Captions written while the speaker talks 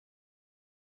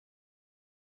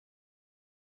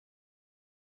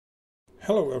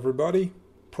Hello everybody!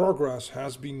 Progress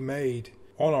has been made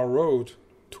on our road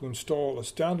to install a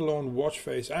standalone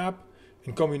watchface app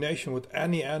in combination with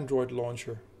any Android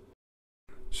launcher.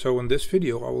 So in this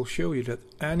video I will show you that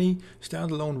any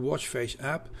standalone watchface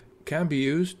app can be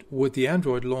used with the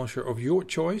Android launcher of your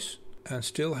choice and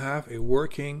still have a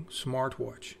working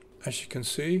smartwatch. As you can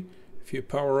see, if you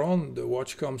power on, the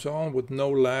watch comes on with no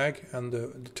lag and the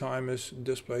time is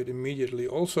displayed immediately.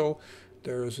 Also,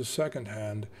 there is a second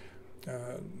hand.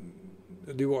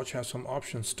 The watch has some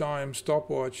options: time,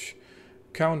 stopwatch,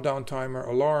 countdown timer,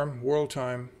 alarm, world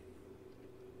time.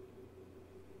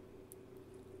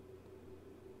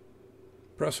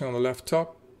 Pressing on the left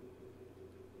top,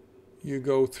 you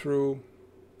go through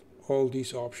all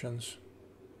these options: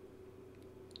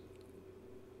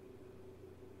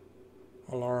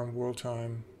 alarm, world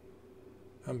time,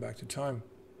 and back to time.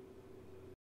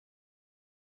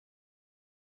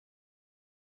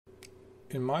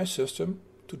 In my system,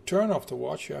 to turn off the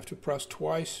watch, you have to press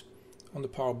twice on the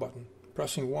power button.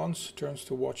 Pressing once turns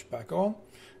the watch back on,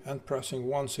 and pressing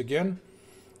once again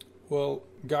will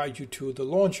guide you to the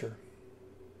launcher.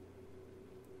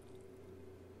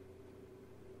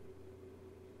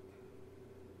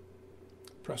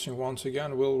 Pressing once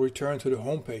again will return to the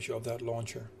home page of that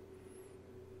launcher.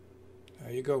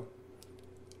 There you go.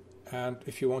 And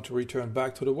if you want to return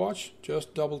back to the watch,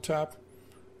 just double tap.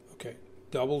 Okay,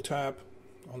 double tap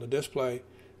on the display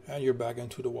and you're back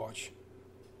into the watch.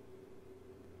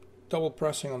 Double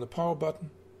pressing on the power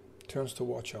button turns the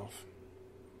watch off.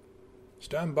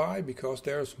 Stand by because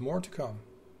there's more to come.